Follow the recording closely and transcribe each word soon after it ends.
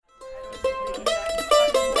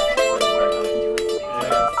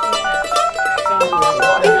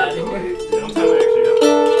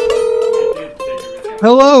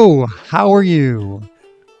Hello, how are you?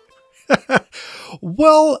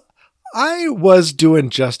 Well, I was doing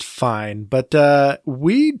just fine, but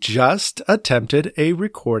we just attempted a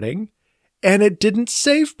recording and it didn't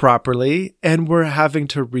save properly and we're having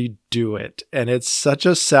to redo it. And it's such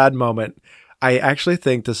a sad moment. I actually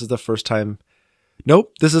think this is the first time.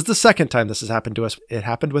 Nope, this is the second time this has happened to us. It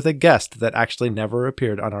happened with a guest that actually never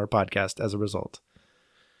appeared on our podcast as a result.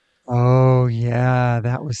 Oh, yeah,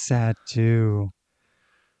 that was sad too.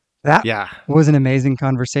 That Yeah, was an amazing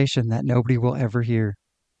conversation that nobody will ever hear.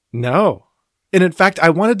 no. And in fact,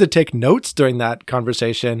 I wanted to take notes during that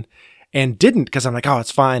conversation and didn't because I'm like, oh,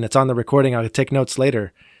 it's fine. It's on the recording. I'll take notes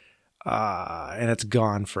later. And it's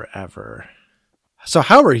gone forever. So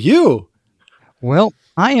how are you? Well,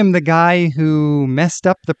 I am the guy who messed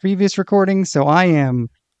up the previous recording, so I am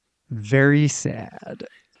very sad.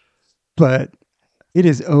 But it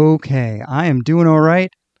is okay. I am doing all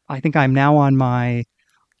right. I think I'm now on my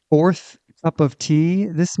fourth cup of tea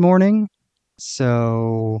this morning.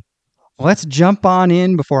 So let's jump on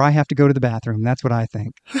in before I have to go to the bathroom. That's what I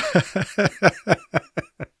think.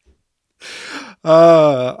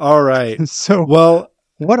 All right. So, Well,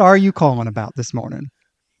 what are you calling about this morning?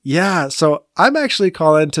 yeah. So I'm actually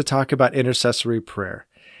calling to talk about intercessory prayer.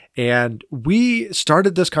 And we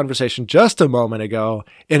started this conversation just a moment ago,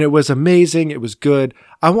 and it was amazing. It was good.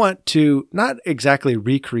 I want to not exactly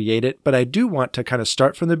recreate it, but I do want to kind of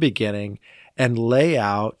start from the beginning and lay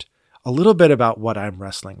out a little bit about what I'm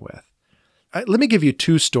wrestling with. Let me give you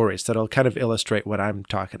two stories that'll kind of illustrate what I'm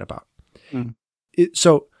talking about. Mm.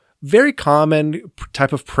 So very common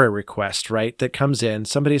type of prayer request, right? That comes in.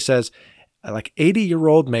 Somebody says, like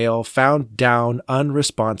 80-year-old male found down,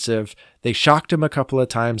 unresponsive. They shocked him a couple of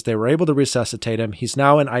times. They were able to resuscitate him. He's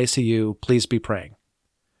now in ICU. Please be praying.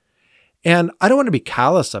 And I don't want to be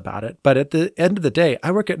callous about it, but at the end of the day,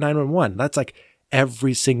 I work at 911. That's like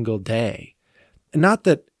every single day. And not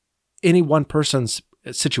that any one person's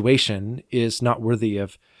situation is not worthy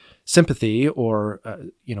of sympathy or,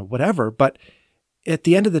 whatever, but at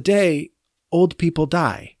the end of the day, old people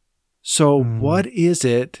die. So what is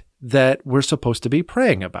it that we're supposed to be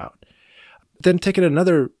praying about? Then take it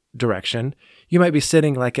another direction. You might be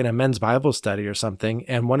sitting like in a men's Bible study or something,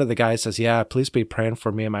 and one of the guys says, yeah, please be praying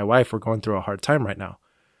for me and my wife. We're going through a hard time right now.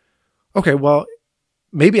 Okay, well,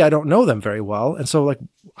 maybe I don't know them very well, and so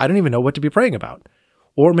I don't even know what to be praying about.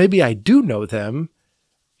 Or maybe I do know them,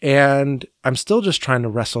 and I'm still just trying to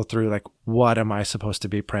wrestle through what am I supposed to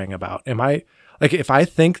be praying about? Am I, if I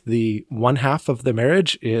think the one half of the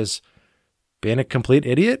marriage is being a complete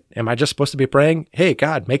idiot, am I just supposed to be praying, hey,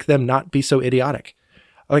 God, make them not be so idiotic?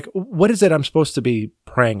 What is it I'm supposed to be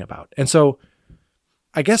praying about? And so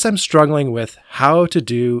I guess I'm struggling with how to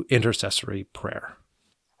do intercessory prayer.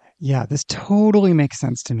 Yeah, this totally makes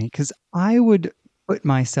sense to me because I would put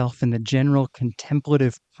myself in the general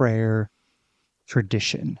contemplative prayer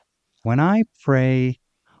tradition. When I pray,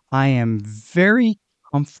 I am very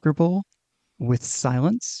comfortable with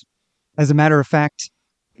silence. As a matter of fact,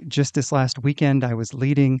 just this last weekend, I was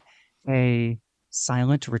leading a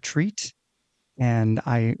silent retreat, and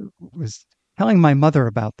I was telling my mother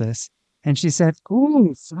about this, and she said,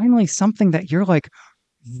 "Ooh, finally something that you're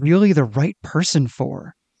really the right person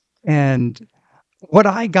for." And what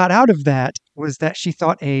I got out of that was that she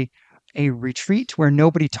thought a retreat where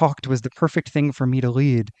nobody talked was the perfect thing for me to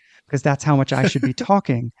lead because that's how much I should be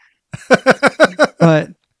talking.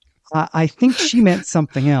 But I think she meant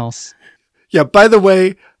something else. Yeah, by the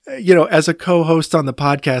way, as a co-host on the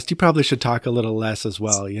podcast, you probably should talk a little less as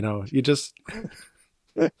well. You just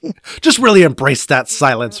really embrace that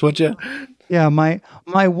silence, would you? Yeah, my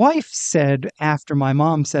wife said after my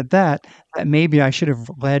mom said that maybe I should have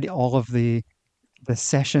led all of the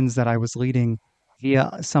sessions that I was leading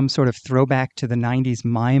via some sort of throwback to the 90s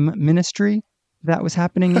mime ministry that was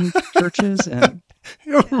happening in churches, and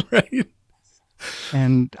right.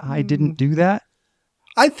 And I didn't do that.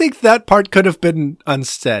 I think that part could have been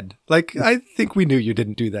unsaid. I think we knew you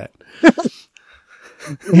didn't do that.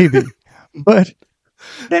 Maybe. But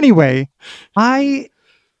anyway, I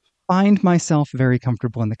find myself very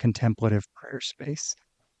comfortable in the contemplative prayer space.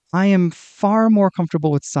 I am far more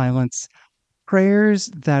comfortable with silence. Prayers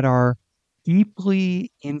that are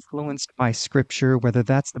deeply influenced by scripture, whether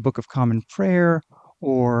that's the Book of Common Prayer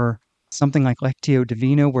or something like Lectio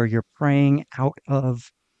Divina, where you're praying out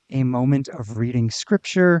of a moment of reading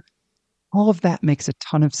scripture. All of that makes a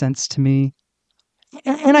ton of sense to me.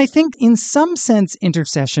 And I think in some sense,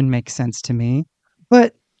 intercession makes sense to me.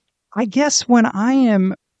 But I guess when I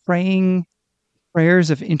am praying prayers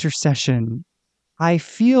of intercession, I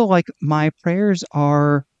feel like my prayers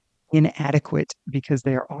are inadequate because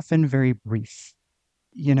they are often very brief.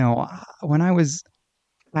 When I was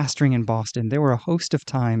pastoring in Boston, there were a host of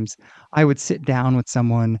times I would sit down with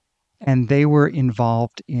someone and they were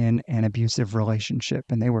involved in an abusive relationship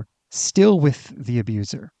and they were still with the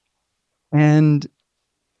abuser. And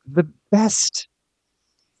the best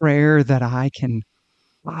prayer that I can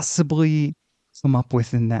possibly come up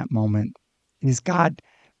with in that moment is, God,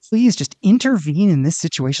 please just intervene in this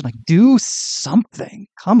situation. Like, do something.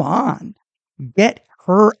 Come on. Get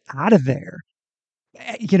her out of there.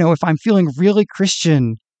 If I'm feeling really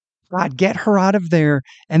Christian, God, get her out of there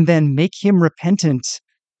and then make him repentant,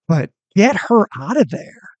 but get her out of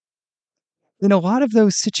there. In a lot of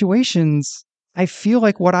those situations, I feel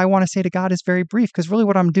like what I want to say to God is very brief because really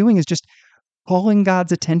what I'm doing is just calling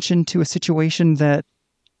God's attention to a situation that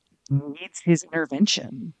needs his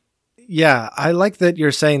intervention. Yeah, I like that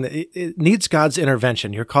you're saying that it needs God's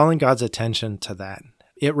intervention. You're calling God's attention to that.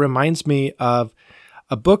 It reminds me of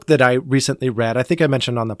a book that I recently read. I think I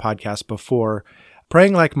mentioned on the podcast before,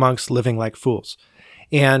 Praying Like Monks, Living Like Fools.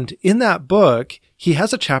 And in that book, he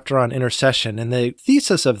has a chapter on intercession. And the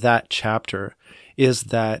thesis of that chapter is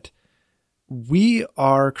that we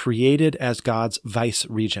are created as God's vice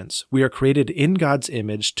regents. We are created in God's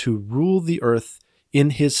image to rule the earth in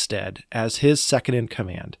his stead as his second in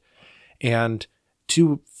command. And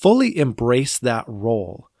to fully embrace that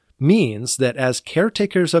role means that as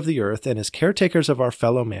caretakers of the earth and as caretakers of our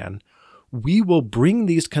fellow man, we will bring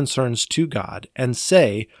these concerns to God and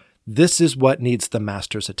say, this is what needs the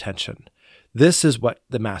master's attention. This is what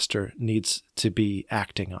the master needs to be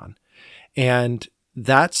acting on. And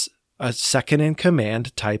that's a second in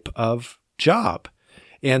command type of job.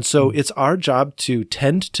 And so it's our job to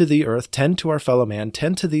tend to the earth, tend to our fellow man,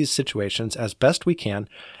 tend to these situations as best we can,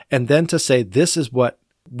 and then to say, this is what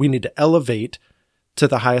we need to elevate to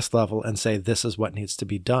the highest level and say, this is what needs to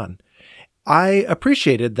be done. I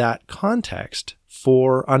appreciated that context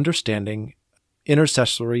for understanding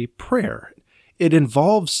intercessory prayer. It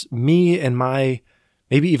involves me and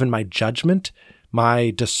maybe even my judgment,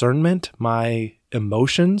 my discernment, my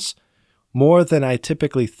emotions, more than I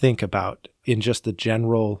typically think about in just the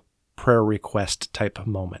general prayer request type of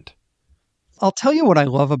moment. I'll tell you what I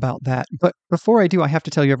love about that. But before I do, I have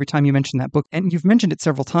to tell you every time you mention that book, and you've mentioned it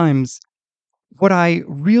several times, what I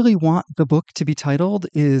really want the book to be titled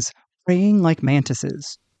is Praying Like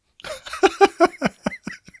Mantises.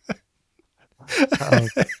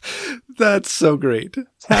 That's so great.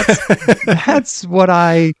 That's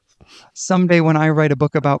what someday when I write a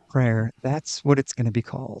book about prayer, that's what it's going to be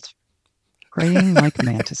called. Praying Like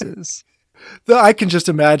Mantises. I can just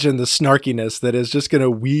imagine the snarkiness that is just going to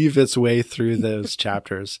weave its way through those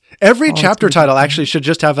chapters. Every chapter title actually should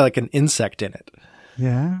just have like an insect in it.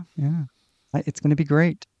 Yeah. It's going to be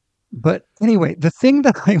great. But anyway, the thing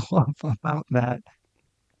that I love about that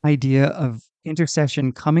idea of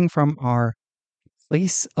intercession coming from our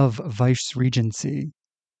place of vice regency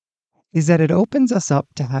is that it opens us up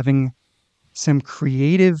to having some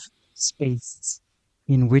creative space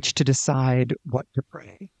in which to decide what to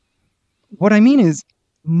pray. What I mean is,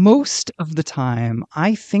 most of the time,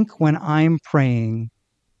 I think when I'm praying,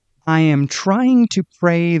 I am trying to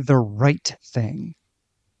pray the right thing.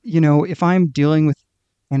 If I'm dealing with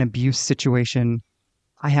an abuse situation,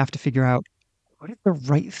 I have to figure out what is the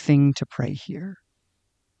right thing to pray here.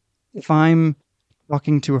 If I'm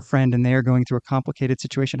talking to a friend and they are going through a complicated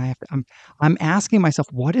situation, I'm asking myself,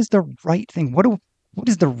 what is the right thing? What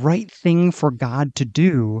is the right thing for God to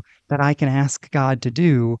do that I can ask God to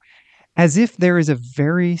do? As if there is a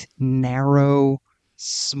very narrow,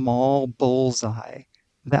 small bullseye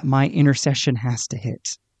that my intercession has to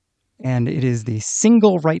hit. And it is the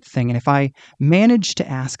single right thing. And if I manage to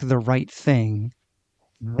ask the right thing,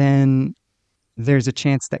 then there's a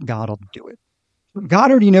chance that God will do it.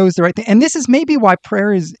 God already knows the right thing. And this is maybe why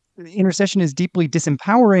intercession is deeply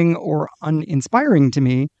disempowering or uninspiring to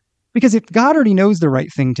me. Because if God already knows the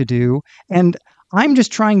right thing to do, and I'm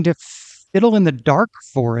just trying to fiddle in the dark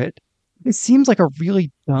for it, it seems like a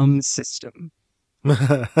really dumb system.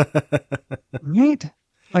 Right?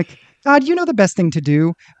 Like, God, you know the best thing to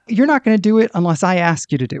do. You're not going to do it unless I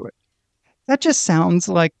ask you to do it. That just sounds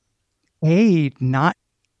like, not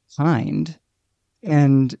kind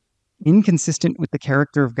and inconsistent with the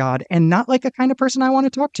character of God and not like a kind of person I want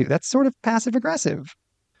to talk to. That's sort of passive aggressive.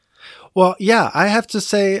 Well, yeah, I have to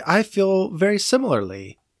say I feel very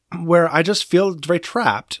similarly, where I just feel very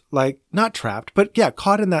trapped, like not trapped, but yeah,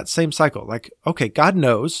 caught in that same cycle. Like, okay, God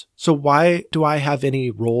knows. So why do I have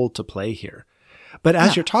any role to play here? But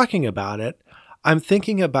as you're talking about it, I'm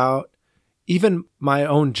thinking about even my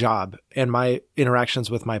own job and my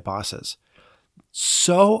interactions with my bosses.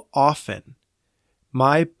 So often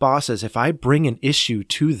my bosses, if I bring an issue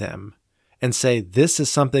to them and say, this is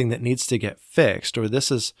something that needs to get fixed, or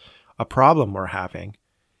this is a problem we're having,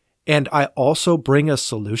 and I also bring a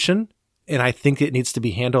solution, and I think it needs to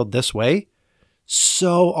be handled this way,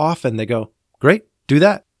 so often they go, great, do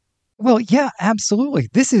that. Well, yeah, absolutely.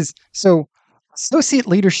 Associate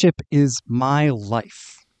leadership is my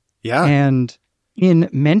life. Yeah. And in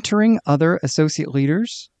mentoring other associate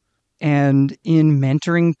leaders and in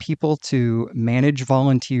mentoring people to manage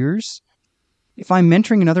volunteers, if I'm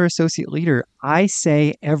mentoring another associate leader, I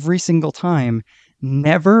say every single time,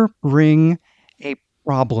 never bring a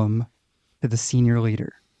problem to the senior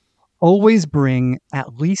leader. Always bring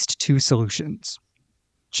at least two solutions.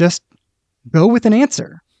 Just go with an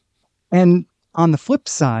answer. And on the flip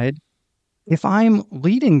side, if I'm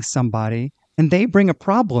leading somebody and they bring a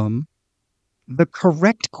problem, the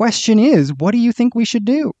correct question is, what do you think we should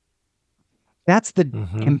do? That's the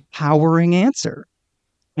empowering answer.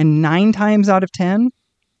 And 9 times out of 10,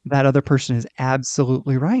 that other person is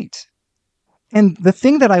absolutely right. And the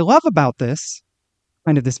thing that I love about this,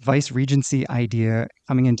 kind of this vice regency idea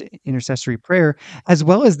coming into intercessory prayer, as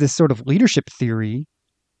well as this sort of leadership theory,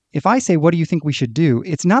 if I say, what do you think we should do?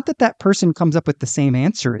 It's not that that person comes up with the same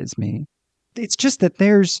answer as me. It's just that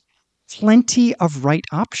there's plenty of right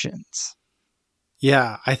options.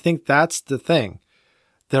 Yeah, I think that's the thing.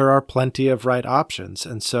 There are plenty of right options.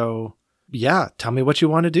 And so, yeah, tell me what you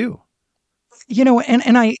want to do.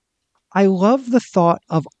 And I love the thought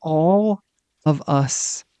of all of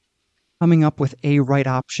us coming up with a right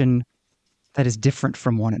option that is different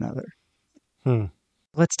from one another.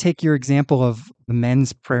 Let's take your example of the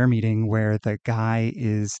men's prayer meeting where the guy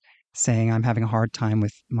is saying, I'm having a hard time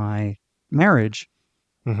with my marriage.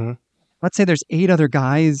 Let's say there's 8 other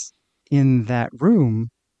guys in that room.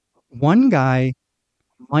 One guy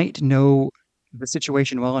might know the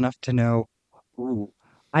situation well enough to know, ooh,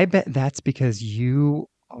 I bet that's because you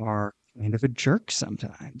are kind of a jerk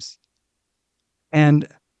sometimes. And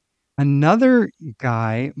another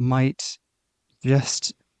guy might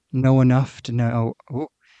just know enough to know, oh,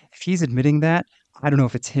 if he's admitting that, I don't know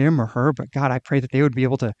if it's him or her, but God, I pray that they would be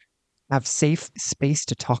able to have safe space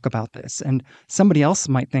to talk about this. And somebody else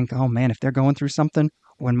might think, oh man, if they're going through something,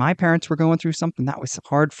 when my parents were going through something that was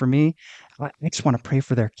hard for me, I just want to pray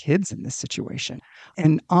for their kids in this situation.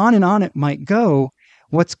 And on it might go.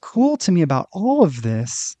 What's cool to me about all of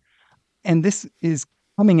this, and this is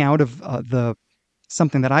coming out of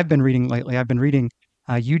something that I've been reading lately. I've been reading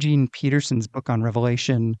Eugene Peterson's book on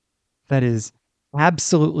Revelation that is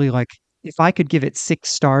absolutely like, if I could give it 6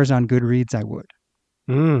 stars on Goodreads, I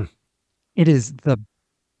would. It is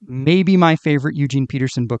maybe my favorite Eugene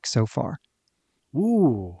Peterson book so far.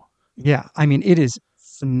 Ooh. Yeah, I mean, it is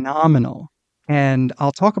phenomenal. And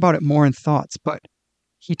I'll talk about it more in thoughts, but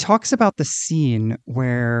he talks about the scene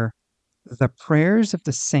where the prayers of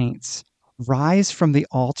the saints rise from the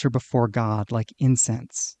altar before God like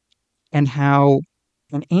incense, and how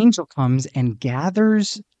an angel comes and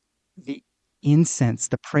gathers the incense,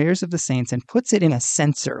 the prayers of the saints, and puts it in a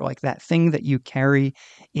censer, like that thing that you carry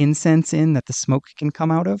incense in that the smoke can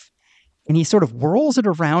come out of. And he sort of whirls it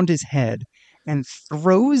around his head and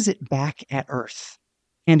throws it back at earth.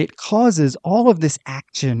 And it causes all of this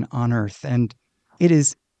action on earth. And it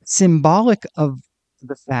is symbolic of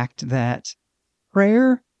the fact that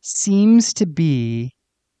prayer seems to be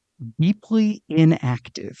deeply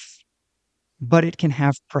inactive, but it can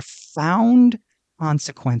have profound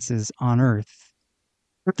consequences on earth.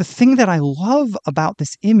 But the thing that I love about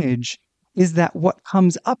this image is that what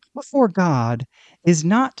comes up before God is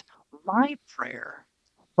not my prayer,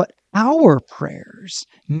 but our prayers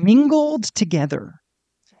mingled together.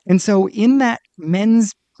 And so in that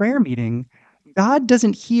men's prayer meeting, God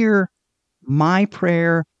doesn't hear my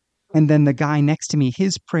prayer and then the guy next to me,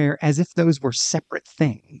 his prayer, as if those were separate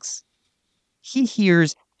things. He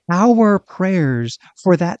hears our prayers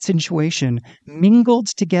for that situation mingled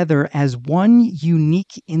together as one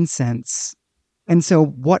unique incense. And so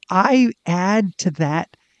what I add to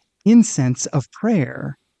that incense of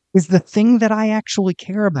prayer is the thing that I actually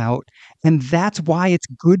care about. And that's why it's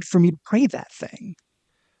good for me to pray that thing.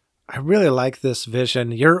 I really like this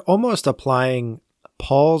vision. You're almost applying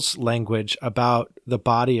Paul's language about the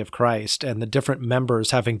body of Christ and the different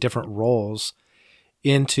members having different roles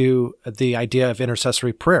into the idea of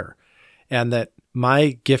intercessory prayer, and that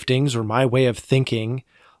my giftings or my way of thinking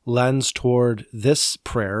lends toward this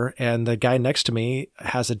prayer, and the guy next to me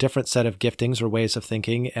has a different set of giftings or ways of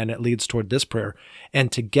thinking, and it leads toward this prayer.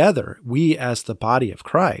 And together, we as the body of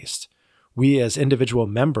Christ, we as individual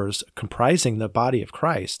members comprising the body of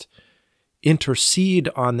Christ, intercede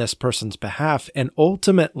on this person's behalf and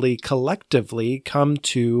ultimately collectively come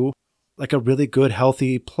to like a really good,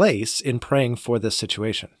 healthy place in praying for this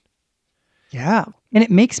situation. Yeah. And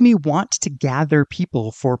it makes me want to gather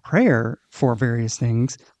people for prayer for various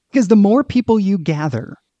things, because the more people you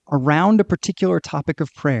gather around a particular topic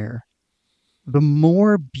of prayer, the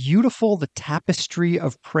more beautiful the tapestry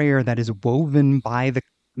of prayer that is woven by the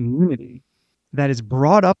community, that is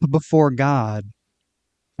brought up before God.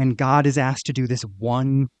 And God is asked to do this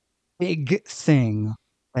one big thing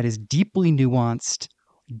that is deeply nuanced,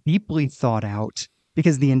 deeply thought out,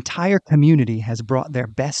 because the entire community has brought their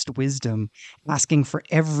best wisdom, asking for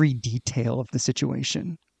every detail of the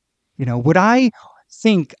situation. Would I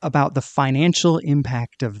think about the financial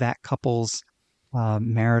impact of that couple's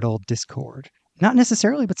marital discord? Not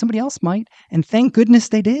necessarily, but somebody else might. And thank goodness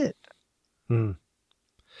they did. Hmm.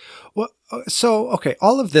 Well, so, okay,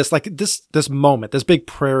 all of this, like this moment, this big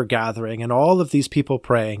prayer gathering and all of these people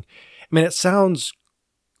praying, I mean, it sounds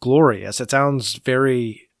glorious. It sounds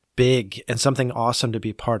very big and something awesome to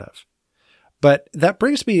be part of. But that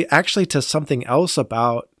brings me actually to something else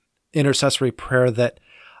about intercessory prayer that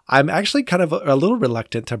I'm actually kind of a little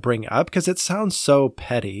reluctant to bring up because it sounds so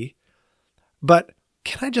petty. But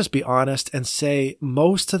can I just be honest and say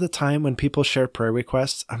most of the time when people share prayer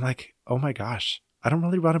requests, I'm like, oh my gosh, I don't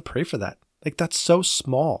really want to pray for that. Like, that's so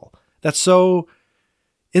small. That's so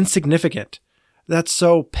insignificant. That's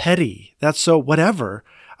so petty. That's so whatever.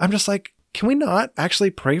 I'm just like, can we not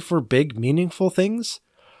actually pray for big, meaningful things?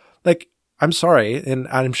 Like, I'm sorry, and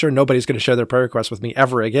I'm sure nobody's going to share their prayer requests with me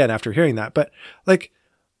ever again after hearing that. But like,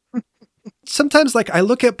 sometimes like I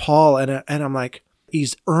look at Paul and I'm like,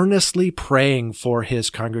 he's earnestly praying for his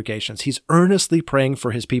congregations. He's earnestly praying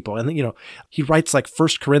for his people. And, he writes like 1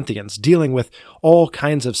 Corinthians dealing with all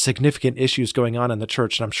kinds of significant issues going on in the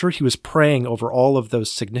church. And I'm sure he was praying over all of those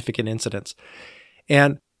significant incidents.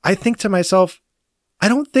 And I think to myself, I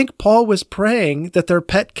don't think Paul was praying that their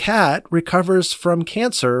pet cat recovers from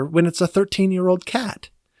cancer when it's a 13-year-old cat.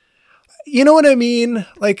 You know what I mean?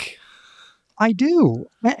 Like, I do.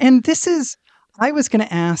 And I was going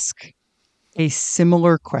to ask a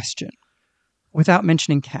similar question without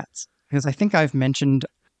mentioning cats, because I think I've mentioned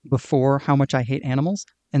before how much I hate animals.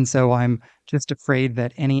 And so I'm just afraid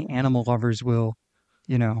that any animal lovers will,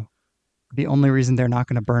 the only reason they're not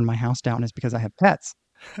going to burn my house down is because I have pets.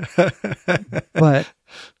 But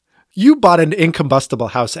you bought an incombustible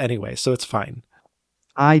house anyway, so it's fine.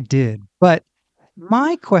 I did. But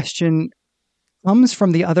my question comes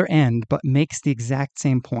from the other end, but makes the exact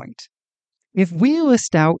same point. If we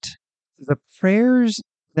list out the prayers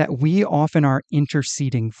that we often are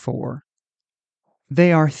interceding for,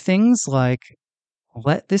 they are things like,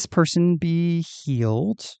 let this person be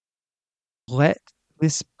healed, let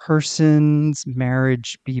this person's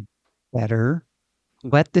marriage be better,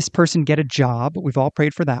 let this person get a job. We've all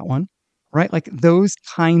prayed for that one, right? Like those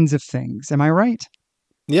kinds of things. Am I right?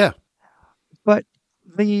 Yeah. But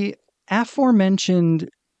the aforementioned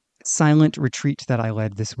silent retreat that I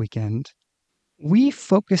led this weekend, we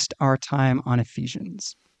focused our time on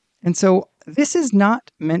Ephesians. And so this is not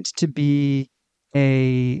meant to be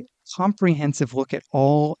a comprehensive look at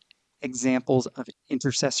all examples of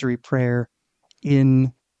intercessory prayer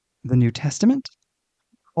in the New Testament.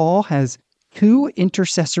 Paul has 2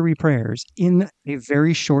 intercessory prayers in a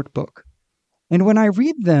very short book. And when I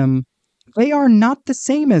read them, they are not the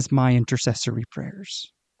same as my intercessory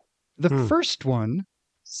prayers. The first one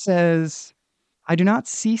says, I do not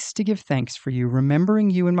cease to give thanks for you, remembering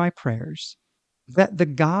you in my prayers, that the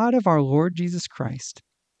God of our Lord Jesus Christ,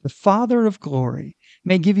 the Father of glory,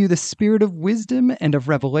 may give you the spirit of wisdom and of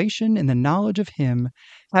revelation in the knowledge of him,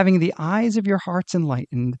 having the eyes of your hearts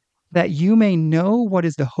enlightened, that you may know what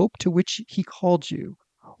is the hope to which he called you,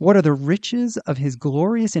 what are the riches of his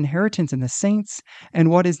glorious inheritance in the saints, and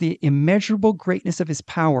what is the immeasurable greatness of his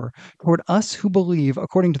power toward us who believe,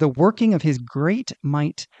 according to the working of his great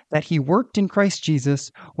might that he worked in Christ Jesus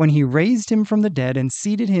when he raised him from the dead and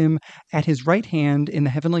seated him at his right hand in the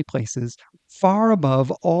heavenly places, far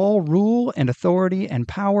above all rule and authority and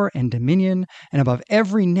power and dominion, and above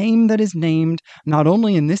every name that is named, not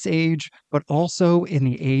only in this age, but also in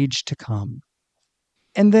the age to come.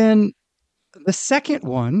 And then the second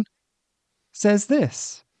one says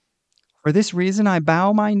this, for this reason I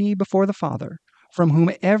bow my knee before the Father, from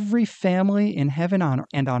whom every family in heaven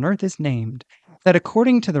and on earth is named, that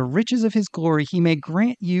according to the riches of his glory he may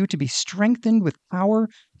grant you to be strengthened with power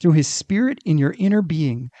through his Spirit in your inner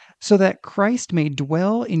being, so that Christ may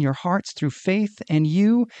dwell in your hearts through faith, and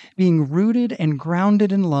you, being rooted and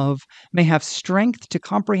grounded in love, may have strength to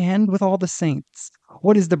comprehend with all the saints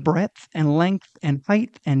What is the breadth and length and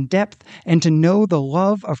height and depth, and to know the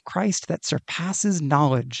love of Christ that surpasses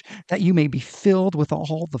knowledge, that you may be filled with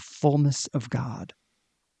all the fullness of God.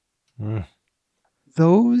 Mm.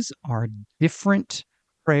 Those are different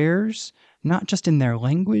prayers, not just in their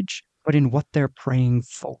language, but in what they're praying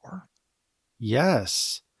for.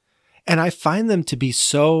 Yes. And I find them to be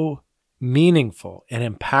so meaningful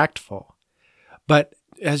and impactful. But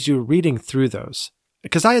as you're reading through those,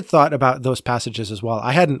 because I had thought about those passages as well.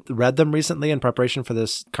 I hadn't read them recently in preparation for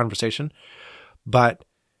this conversation, but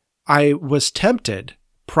I was tempted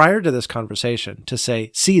prior to this conversation to say,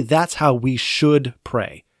 see, that's how we should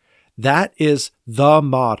pray. That is the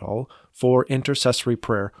model for intercessory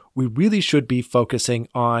prayer. We really should be focusing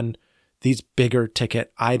on these bigger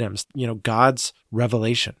ticket items, God's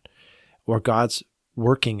revelation or God's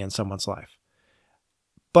working in someone's life.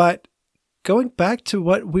 But going back to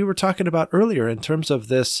what we were talking about earlier in terms of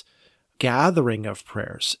this gathering of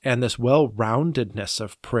prayers and this well-roundedness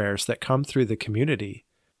of prayers that come through the community,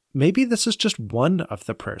 maybe this is just one of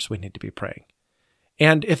the prayers we need to be praying.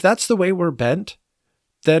 And if that's the way we're bent,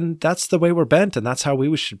 then that's the way we're bent, and that's how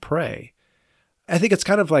we should pray. I think it's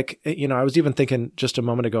kind of like, I was even thinking just a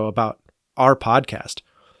moment ago about our podcast.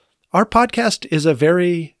 Our podcast is a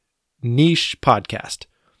very niche podcast.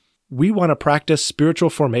 We want to practice spiritual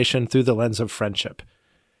formation through the lens of friendship.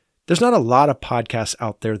 There's not a lot of podcasts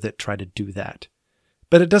out there that try to do that.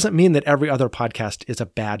 But it doesn't mean that every other podcast is a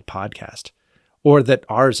bad podcast or that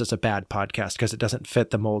ours is a bad podcast because it doesn't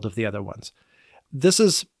fit the mold of the other ones. This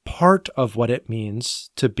is part of what it means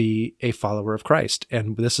to be a follower of Christ.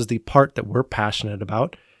 And this is the part that we're passionate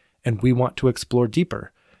about and we want to explore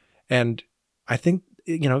deeper. And I think,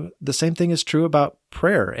 the same thing is true about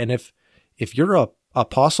prayer. And if you're a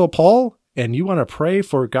Apostle Paul and you want to pray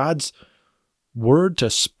for God's word to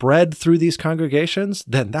spread through these congregations,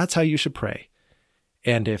 then that's how you should pray.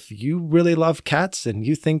 And if you really love cats and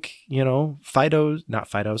you think, Fido's,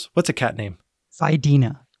 what's a cat name?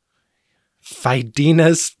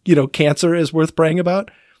 Fidena's, cancer is worth praying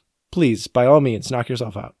about, please, by all means, knock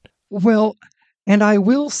yourself out. Well, and I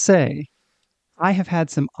will say, I have had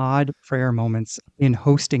some odd prayer moments in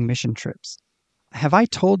hosting mission trips. Have I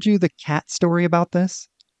told you the cat story about this?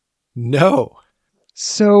 No.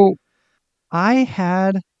 So I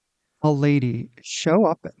had a lady show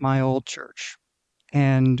up at my old church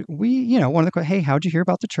and we, wanted to, hey, how'd you hear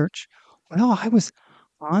about the church? Well, I was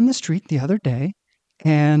on the street the other day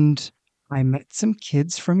and I met some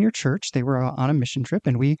kids from your church. They were on a mission trip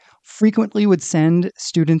and we frequently would send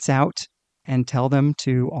students out and tell them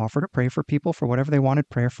to offer to pray for people for whatever they wanted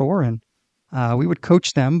prayer for. And we would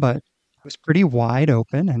coach them, but it was pretty wide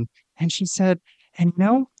open. And she said,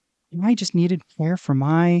 I just needed prayer for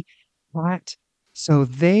my cat. So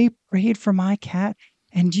they prayed for my cat.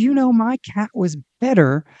 And my cat was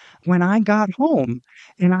better when I got home.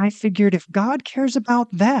 And I figured if God cares about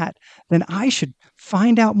that, then I should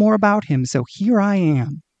find out more about him. So here I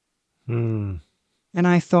am. Hmm. And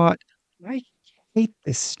I thought, I hate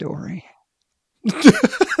this story.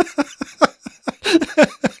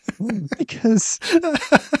 Because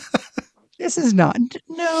this is not,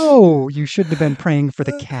 no, you shouldn't have been praying for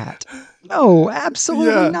the cat. No,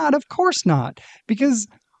 absolutely not. Of course not. Because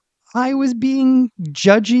I was being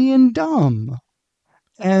judgy and dumb.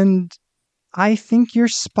 And I think you're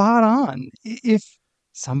spot on. If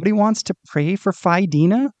somebody wants to pray for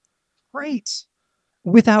Fidena, great.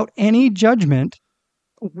 Without any judgment,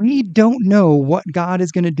 we don't know what God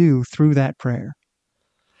is going to do through that prayer.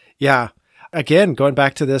 Yeah. Again, going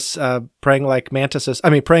back to this praying like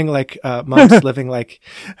praying like monks, living like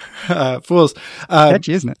fools.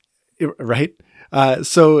 Catchy, isn't it? Right?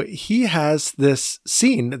 So he has this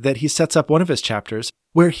scene that he sets up one of his chapters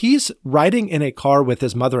where he's riding in a car with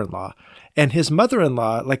his mother-in-law. And his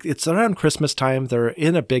mother-in-law, it's around Christmas time, they're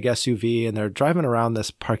in a big SUV and they're driving around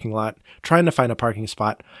this parking lot, trying to find a parking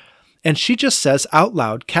spot. And she just says out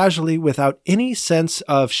loud, casually, without any sense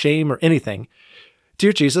of shame or anything,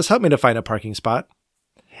 "Dear Jesus, help me to find a parking spot."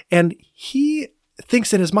 And he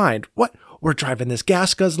thinks in his mind, what? We're driving this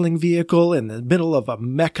gas-guzzling vehicle in the middle of a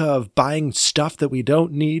mecca of buying stuff that we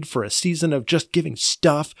don't need for a season of just giving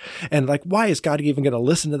stuff. And why is God even going to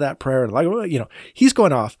listen to that prayer? And he's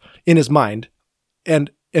going off in his mind. And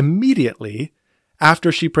immediately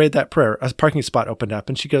after she prayed that prayer, a parking spot opened up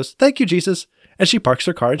and she goes, "Thank you, Jesus." And she parks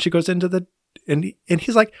her car and she goes into and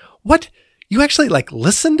he's like, "What? You actually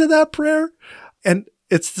listened to that prayer?" And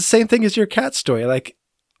it's the same thing as your cat story.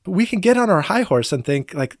 We can get on our high horse and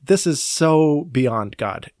think this is so beyond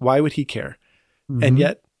God. Why would he care? Mm-hmm. And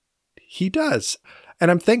yet he does. And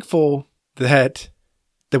I'm thankful that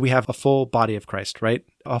we have a full body of Christ, right?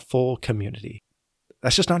 A full community.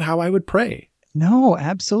 That's just not how I would pray. No,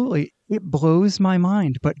 absolutely. It blows my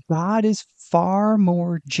mind, but God is far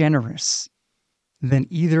more generous than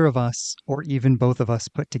either of us or even both of us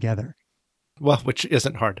put together, Well, which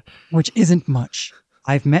isn't hard. which isn't much.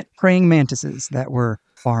 I've met praying mantises that were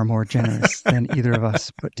far more generous than either of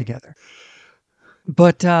us put together.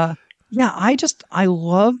 But yeah, I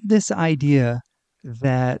love this idea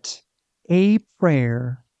that a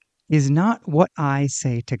prayer is not what I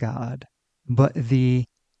say to God, but the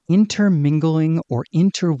intermingling or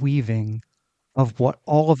interweaving of what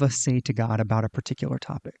all of us say to God about a particular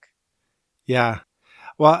topic. Yeah.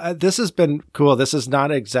 Well, this has been cool. This is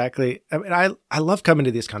not exactly, I mean, I love coming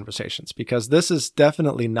to these conversations because this is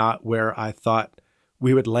definitely not where I thought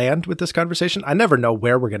we would land with this conversation. I never know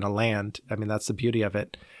where we're going to land. I mean, that's the beauty of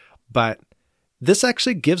it. But this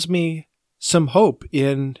actually gives me some hope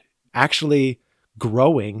in actually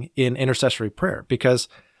growing in intercessory prayer because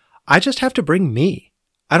I just have to bring me.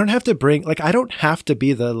 I don't have to I don't have to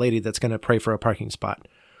be the lady that's going to pray for a parking spot,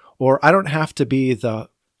 or I don't have to be the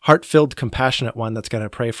heart-filled, compassionate one that's going to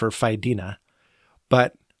pray for Fidina.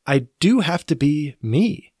 But I do have to be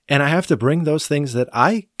me, and I have to bring those things that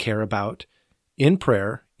I care about in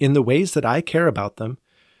prayer in the ways that I care about them,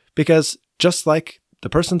 because just like the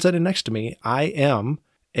person sitting next to me, I am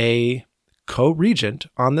a co-regent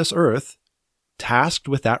on this earth tasked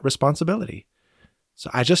with that responsibility. So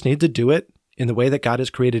I just need to do it in the way that God has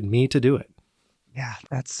created me to do it. Yeah,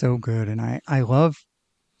 that's so good. And I love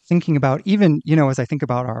thinking about, even, you know, as I think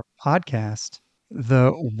about our podcast,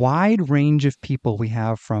 the wide range of people we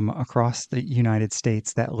have from across the United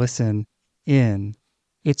States that listen in.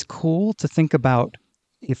 It's cool to think about,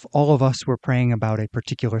 if all of us were praying about a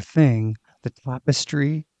particular thing, the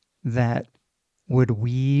tapestry that would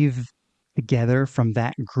weave together from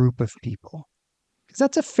that group of people. Because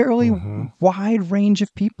that's a fairly Mm-hmm. wide range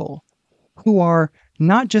of people who are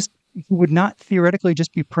not just, who would not theoretically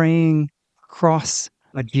just be praying across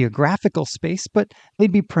a geographical space, but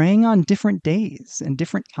they'd be praying on different days and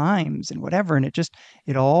different times and whatever. And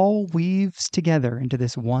it all weaves together into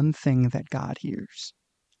this one thing that God hears.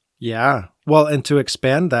 Yeah. Well, and to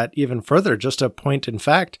expand that even further, just a point in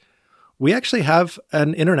fact, we actually have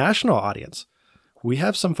an international audience. We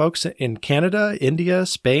have some folks in Canada, India,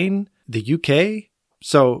 Spain, the UK.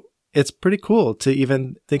 So it's pretty cool to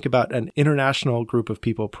even think about an international group of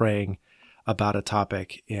people praying about a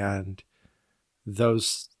topic and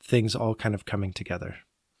those things all kind of coming together.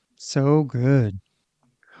 So good.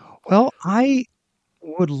 Well, I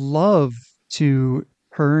would love to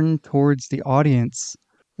turn towards the audience.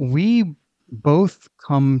 We both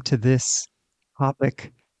come to this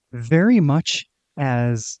topic very much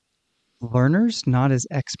as learners, not as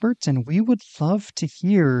experts, and we would love to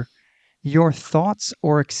hear your thoughts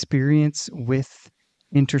or experience with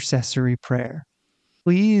intercessory prayer.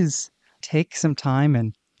 Please take some time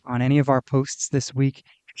and on any of our posts this week,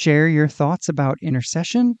 share your thoughts about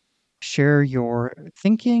intercession, share your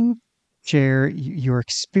thinking, share your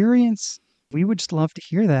experience. We would just love to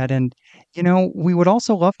hear that. And, you know, we would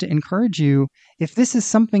also love to encourage you, if this is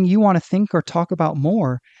something you want to think or talk about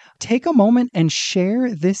more, take a moment and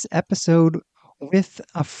share this episode with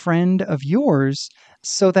a friend of yours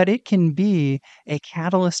so that it can be a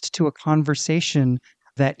catalyst to a conversation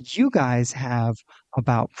that you guys have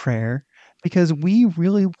about prayer, because we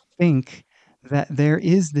really think that there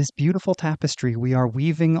is this beautiful tapestry we are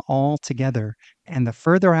weaving all together, and the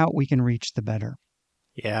further out we can reach, the better.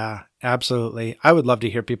 Yeah, absolutely. I would love to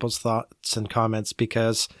hear people's thoughts and comments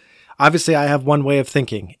because obviously I have one way of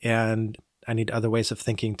thinking and I need other ways of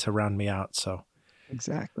thinking to round me out. So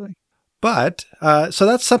Exactly. But so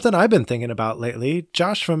that's something I've been thinking about lately.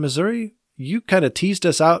 Josh from Missouri, you kind of teased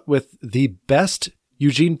us out with the best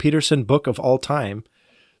Eugene Peterson book of all time.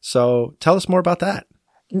 So tell us more about that.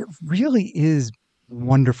 It really is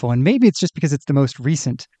wonderful. And maybe it's just because it's the most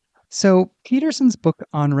recent. So, Peterson's book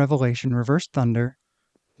on Revelation, Reverse Thunder,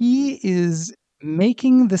 he is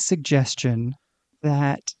making the suggestion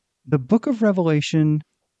that the book of Revelation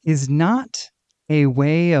is not a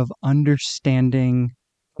way of understanding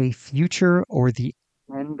a future or the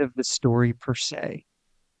end of the story per se.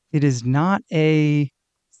 It is not a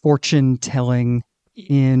fortune telling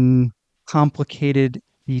in complicated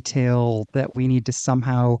detail that we need to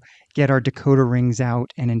somehow get our decoder rings out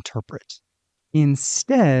and interpret.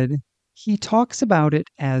 Instead, he talks about it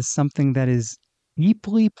as something that is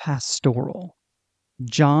deeply pastoral.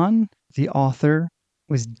 John, the author,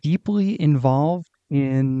 was deeply involved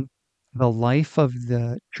in the life of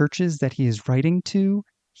the churches that he is writing to.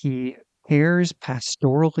 He cares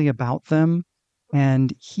pastorally about them,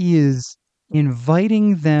 and he is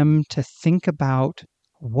inviting them to think about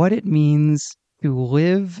what it means to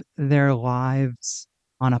live their lives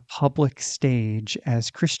on a public stage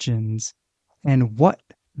as Christians and what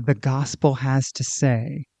the gospel has to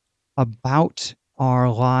say about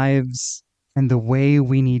our lives and the way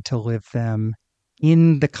we need to live them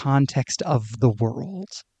in the context of the world.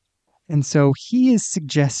 And so he is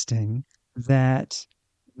suggesting that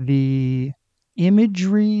the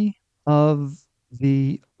imagery of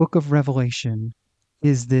the book of Revelation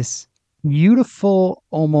is this beautiful,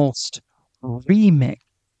 almost remix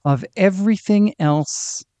of everything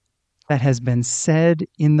else that has been said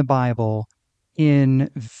in the Bible in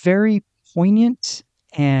very poignant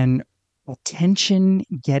and attention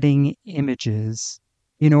getting images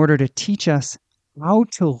in order to teach us how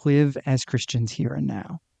to live as Christians here and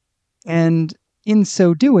now. And in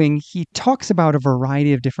so doing, he talks about a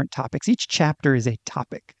variety of different topics. Each chapter is a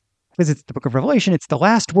topic. Because it's the book of Revelation, it's the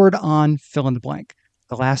last word on fill in the blank,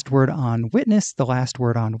 the last word on witness, the last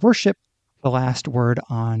word on worship, the last word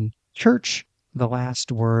on church, the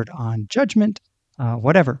last word on judgment,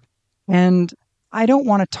 whatever. And I don't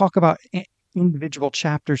want to talk about individual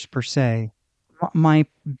chapters per se. My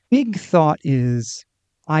big thought is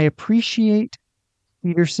I appreciate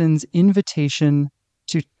Peterson's invitation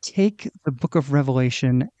to take the book of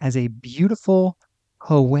Revelation as a beautiful,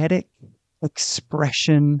 poetic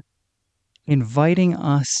expression, inviting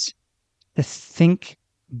us to think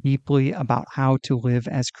deeply about how to live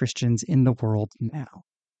as Christians in the world now.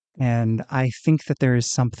 And I think that there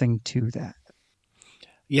is something to that.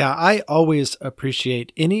 Yeah, I always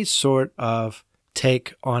appreciate any sort of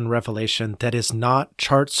take on Revelation that is not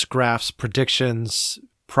charts, graphs, predictions,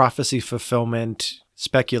 prophecy fulfillment,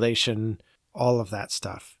 speculation, all of that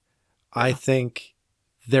stuff. I think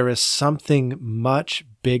there is something much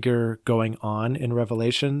bigger going on in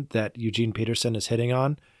Revelation that Eugene Peterson is hitting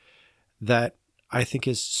on that I think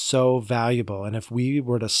is so valuable. And if we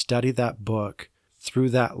were to study that book through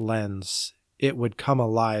that lens, it would come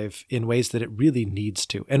alive in ways that it really needs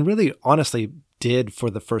to, and really honestly did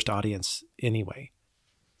for the first audience anyway.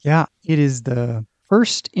 Yeah, it is the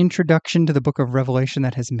first introduction to the book of Revelation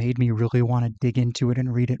that has made me really want to dig into it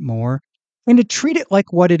and read it more and to treat it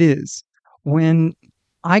like what it is. When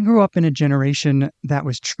I grew up in a generation that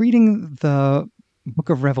was treating the book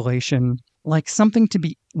of Revelation like something to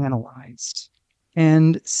be analyzed.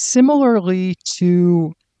 And similarly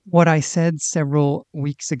to what I said several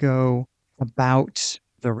weeks ago about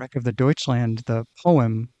The Wreck of the Deutschland, the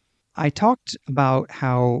poem, I talked about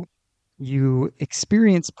how you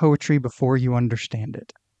experience poetry before you understand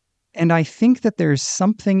it. And I think that there's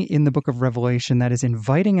something in the book of Revelation that is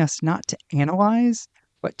inviting us not to analyze,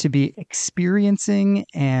 but to be experiencing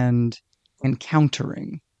and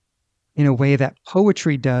encountering in a way that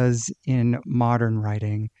poetry does in modern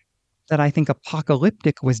writing, that I think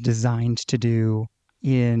apocalyptic was designed to do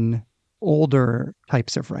in older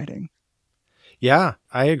types of writing. Yeah,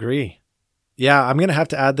 I agree. Yeah, I'm going to have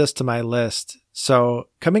to add this to my list. So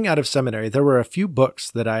coming out of seminary, there were a few books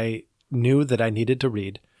that I knew that I needed to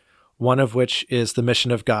read, one of which is The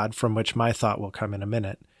Mission of God, from which my thought will come in a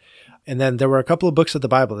minute. And then there were a couple of books of the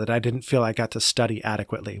Bible that I didn't feel I got to study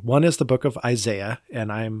adequately. One is the book of Isaiah,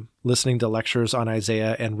 and I'm listening to lectures on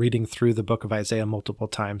Isaiah and reading through the book of Isaiah multiple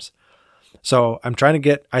times. So I'm trying to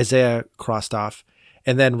get Isaiah crossed off.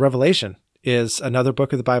 And then Revelation is another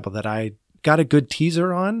book of the Bible that I got a good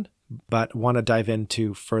teaser on, but want to dive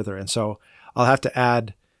into further. And so I'll have to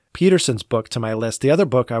add Peterson's book to my list. The other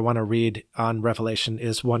book I want to read on Revelation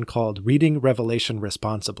is one called Reading Revelation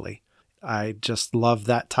Responsibly. I just love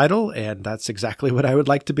that title, and that's exactly what I would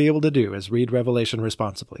like to be able to do, is read Revelation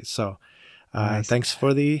responsibly. So nice. Thanks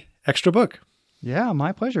for the extra book. Yeah,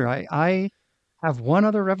 my pleasure. I have one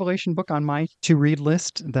other Revelation book on my to-read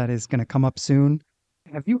list that is going to come up soon.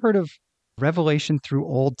 Have you heard of Revelation Through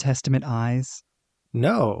Old Testament Eyes?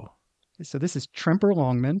 No. So this is Tremper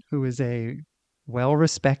Longman, who is a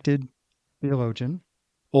well-respected theologian.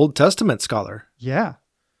 Old Testament scholar. Yeah.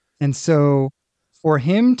 And so for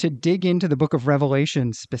him to dig into the book of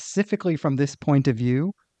Revelation specifically from this point of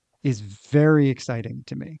view is very exciting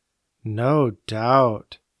to me. No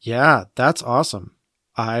doubt. Yeah, that's awesome.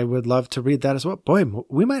 I would love to read that as well. Boy,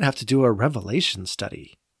 we might have to do a Revelation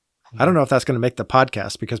study. I don't know if that's going to make the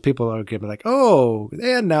podcast because people are going to be like, oh,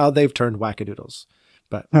 and now they've turned wackadoodles.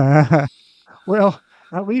 But well,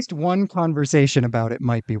 at least one conversation about it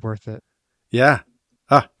might be worth it. Yeah.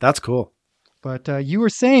 That's cool. But you were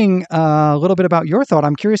saying a little bit about your thought.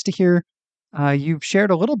 I'm curious to hear, you've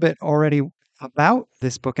shared a little bit already about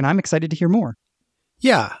this book, and I'm excited to hear more.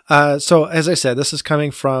 Yeah. So as I said, this is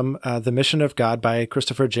coming from The Mission of God by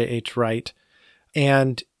Christopher J.H. Wright.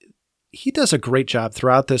 And he does a great job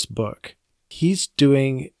throughout this book. He's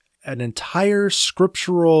doing an entire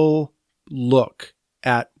scriptural look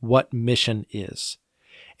at what mission is.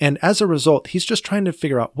 And as a result, he's just trying to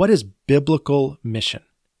figure out what is biblical mission.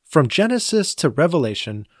 From Genesis to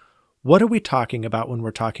Revelation, what are we talking about when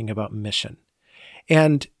we're talking about mission?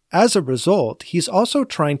 And as a result, he's also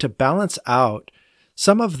trying to balance out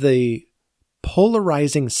some of the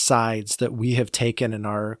polarizing sides that we have taken in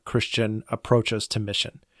our Christian approaches to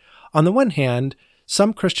mission. On the one hand,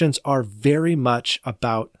 some Christians are very much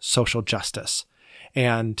about social justice,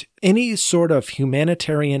 and any sort of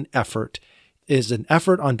humanitarian effort is an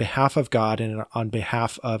effort on behalf of God and on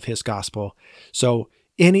behalf of his gospel. So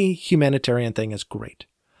any humanitarian thing is great.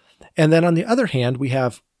 And then on the other hand, we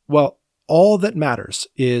have, well, all that matters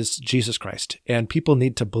is Jesus Christ, and people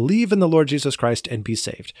need to believe in the Lord Jesus Christ and be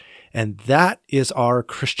saved. And that is our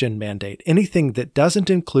Christian mandate. Anything that doesn't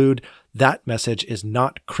include that message is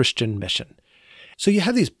not Christian mission. So you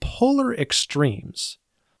have these polar extremes,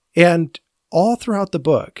 and all throughout the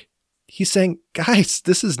book, he's saying, guys,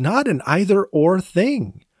 this is not an either or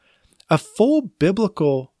thing. A full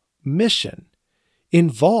biblical mission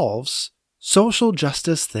involves social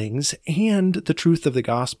justice things and the truth of the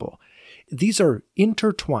gospel. These are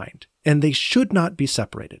intertwined, and they should not be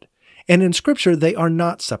separated. And in Scripture, they are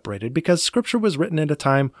not separated because Scripture was written at a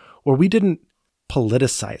time where we didn't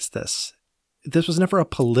politicize this. This was never a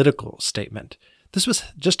political statement. This was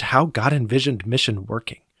just how God envisioned mission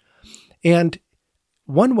working. And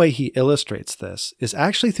one way he illustrates this is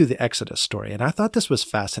actually through the Exodus story. And I thought this was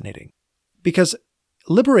fascinating because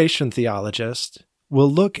liberation theologists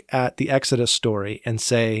will look at the Exodus story and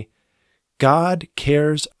say, God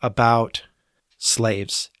cares about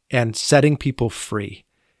slaves and setting people free,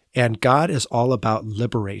 and God is all about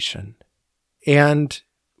liberation. And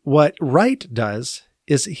what Wright does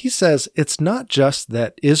is he says it's not just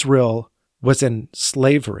that Israel was in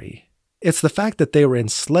slavery, it's the fact that they were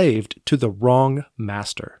enslaved to the wrong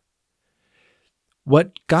master.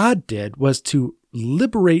 What God did was to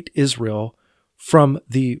liberate Israel from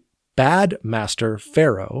the bad master,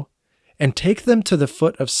 Pharaoh, and take them to the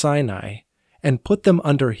foot of Sinai and put them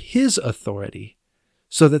under his authority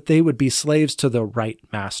so that they would be slaves to the right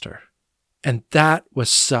master. And that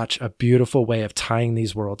was such a beautiful way of tying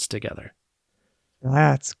these worlds together.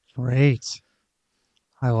 That's great.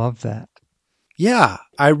 I love that. Yeah,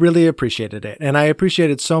 I really appreciated it. And I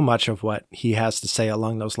appreciated so much of what he has to say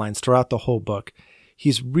along those lines throughout the whole book.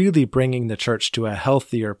 He's really bringing the church to a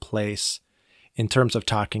healthier place in terms of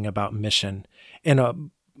talking about mission in a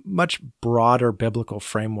much broader biblical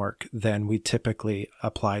framework than we typically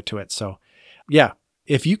apply to it. So yeah,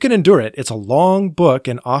 if you can endure it, it's a long book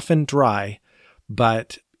and often dry,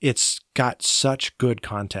 but it's got such good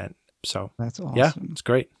content. So that's awesome. Yeah, it's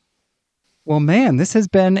great. Well, man, this has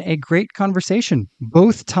been a great conversation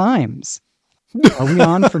both times. Are we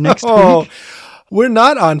on for next week? We're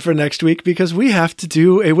not on for next week because we have to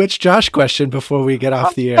do a Which Josh question before we get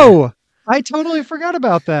off the air. Oh, I totally forgot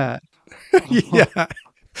about that. Yeah.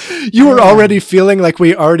 You were already feeling like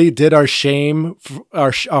we already did our shame,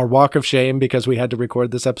 our walk of shame because we had to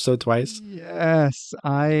record this episode twice. Yes,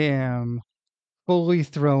 I am fully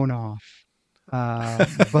thrown off.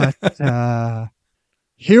 But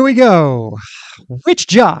here we go. Which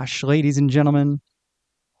Josh, ladies and gentlemen,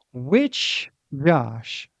 which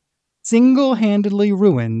Josh single-handedly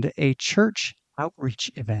ruined a church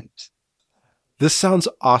outreach event? This sounds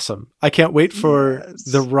awesome. I can't wait for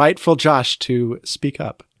the rightful Josh to speak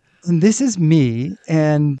up. And this is me,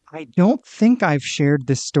 and I don't think I've shared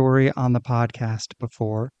this story on the podcast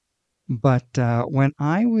before, but when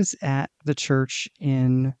I was at the church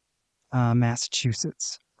in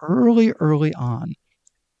Massachusetts, early on,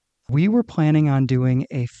 we were planning on doing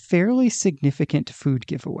a fairly significant food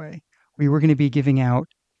giveaway. We were going to be giving out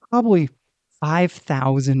probably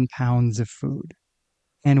 5,000 pounds of food.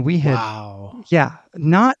 And we had,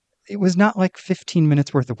 it was not like 15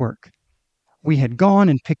 minutes worth of work. We had gone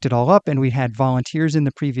and picked it all up, and we had volunteers in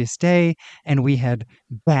the previous day, and we had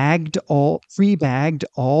pre-bagged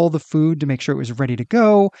all the food to make sure it was ready to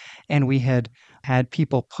go. And we had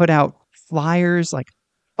people put out flyers, like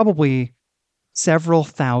probably several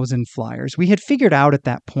thousand flyers. We had figured out at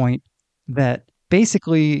that point that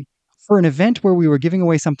basically for an event where we were giving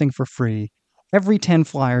away something for free, every 10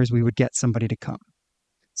 flyers, we would get somebody to come.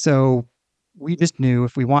 So we just knew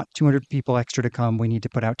if we want 200 people extra to come, we need to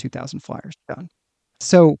put out 2,000 flyers. Done.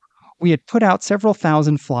 So we had put out several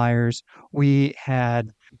thousand flyers. We had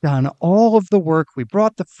done all of the work. We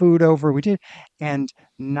brought the food over. We did. And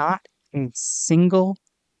not a single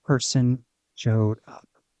person showed up.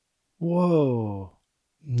 Whoa.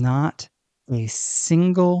 Not a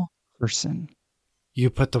single person. You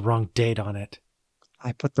put the wrong date on it.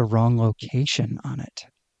 I put the wrong location on it.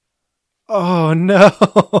 Oh, no.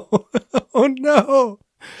 Oh, no.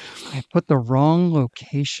 I put the wrong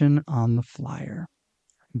location on the flyer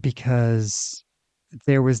because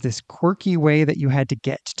there was this quirky way that you had to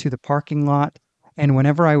get to the parking lot. And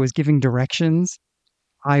whenever I was giving directions,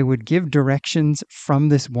 I would give directions from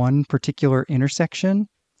this one particular intersection.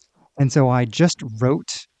 And so I just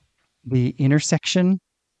wrote the intersection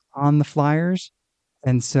on the flyers.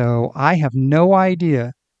 And so I have no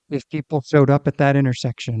idea if people showed up at that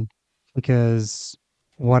intersection because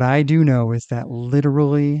what I do know is that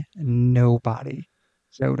literally nobody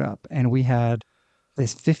showed up. And we had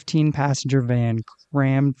this 15-passenger van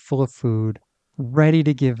crammed full of food, ready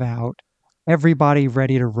to give out, everybody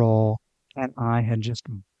ready to roll. And I had just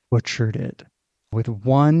butchered it with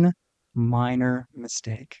one minor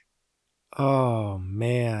mistake. Oh,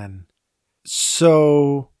 man.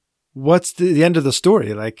 So what's the end of the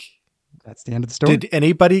story? Like, That's the end of the story. did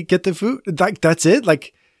anybody get the food? Like, that's it?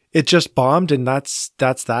 Like, it just bombed and that's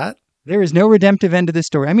that? There is no redemptive end to this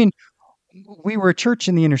story. I mean, we were a church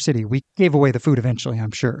in the inner city. We gave away the food eventually,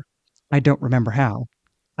 I'm sure. I don't remember how.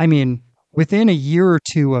 I mean, within a year or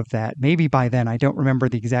two of that, maybe by then, I don't remember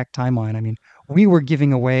the exact timeline. I mean, we were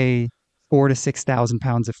giving away 4,000 to 6,000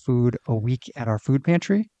 pounds of food a week at our food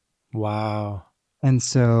pantry. Wow. And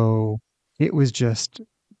so it was just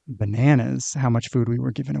bananas how much food we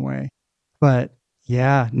were giving away. But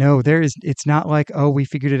yeah, no, it's not like, oh, we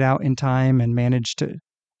figured it out in time and managed to,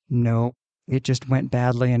 no, it just went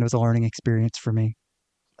badly and it was a learning experience for me.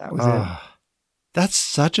 That was it. That's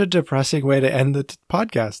such a depressing way to end the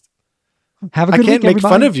podcast. Have a I good can't week, make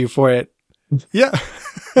fun of you for it. Yeah.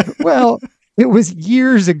 Well, it was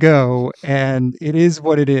years ago and it is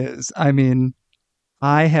what it is. I mean,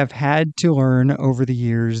 I have had to learn over the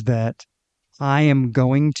years that I am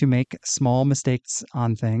going to make small mistakes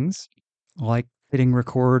on things, like hitting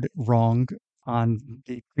record wrong on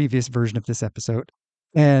the previous version of this episode.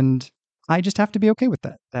 And I just have to be okay with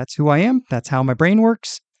that. That's who I am. That's how my brain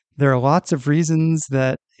works. There are lots of reasons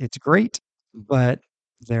that it's great, but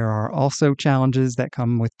there are also challenges that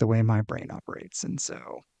come with the way my brain operates. And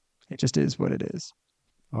so it just is what it is.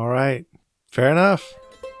 All right. Fair enough.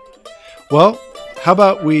 Well, how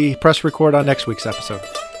about we press record on next week's episode?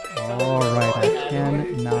 All right. I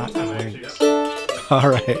cannot wait. All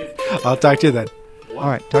right. I'll talk to you then. All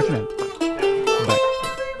right. Talk to you then. Bye.